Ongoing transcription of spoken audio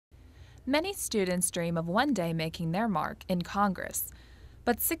Many students dream of one day making their mark in Congress.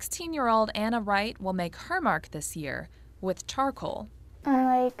 But 16-year-old Anna Wright will make her mark this year with charcoal.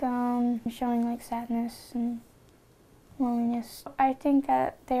 I like showing like sadness and loneliness. I think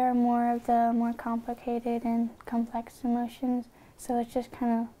that they are more of the more complicated and complex emotions, so it's just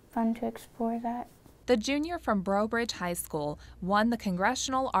kind of fun to explore that. The junior from Breaux Bridge High School won the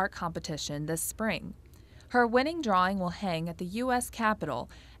Congressional Art Competition this spring. Her winning drawing will hang at the U.S. Capitol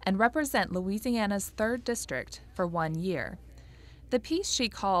and represent Louisiana's 3rd District for 1 year. The piece she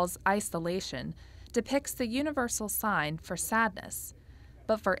calls Isolation depicts the universal sign for sadness.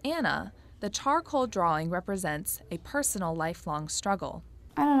 But for Anna, the charcoal drawing represents a personal lifelong struggle.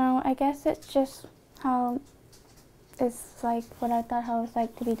 I don't know, I guess it's just how it's like what I thought how it was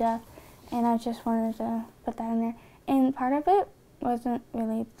like to be deaf, and I just wanted to put that in there. And part of it wasn't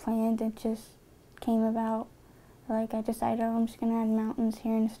really planned, it just came about. Like I decided, oh, I'm just gonna add mountains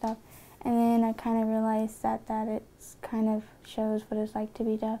here and stuff. And then I kind of realized that it's kind of shows what it's like to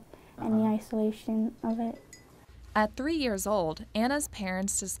be deaf and the isolation of it. At 3 years old, Anna's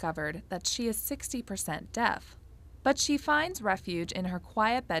parents discovered that she is 60% deaf. But she finds refuge in her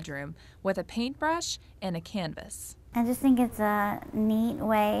quiet bedroom with a paintbrush and a canvas. I just think it's a neat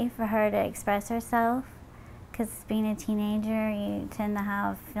way for her to express herself, because being a teenager, you tend to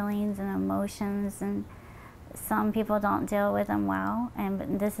have feelings and emotions, and some people don't deal with them well,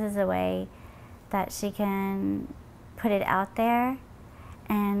 and this is a way that she can put it out there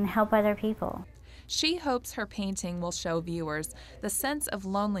and help other people. She hopes her painting will show viewers the sense of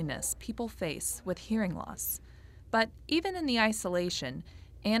loneliness people face with hearing loss. But even in the isolation,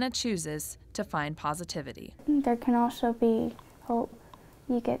 Anna chooses to find positivity. There can also be hope.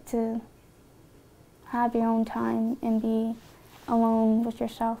 You get to have your own time and be alone with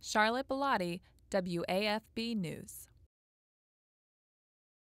yourself. Charlotte Bellotti, WAFB News.